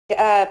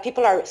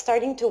people are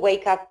starting to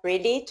wake up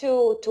really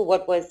to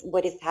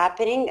what is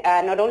happening,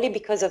 not only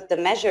because of the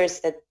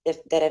measures that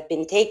have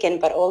been taken,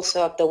 but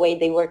also of the way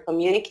they were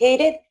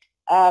communicated.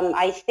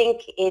 I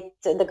think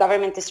the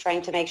government is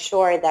trying to make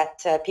sure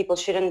that people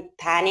shouldn't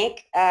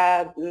panic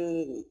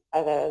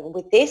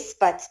with this,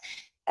 but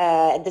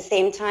at the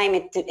same time,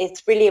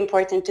 it's really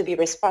important to be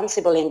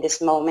responsible in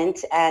this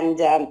moment. And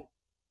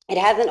it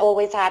hasn't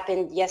always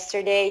happened.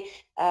 Yesterday,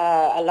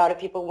 a lot of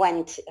people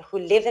who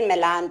live in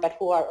Milan, but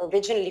who are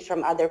originally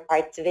from other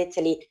parts of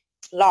Italy,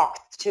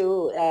 flocked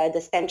to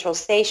the central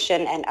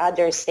station and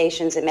other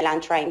stations in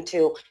Milan, trying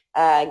to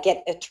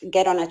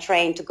get on a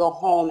train to go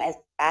home as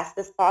fast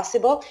as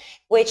possible,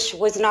 which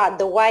was not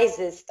the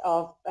wisest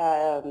of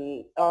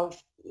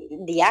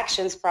the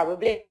actions,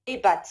 probably,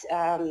 but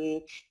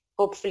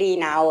hopefully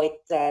now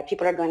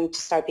people are going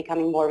to start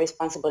becoming more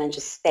responsible and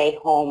just stay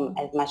home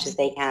as much as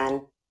they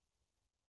can.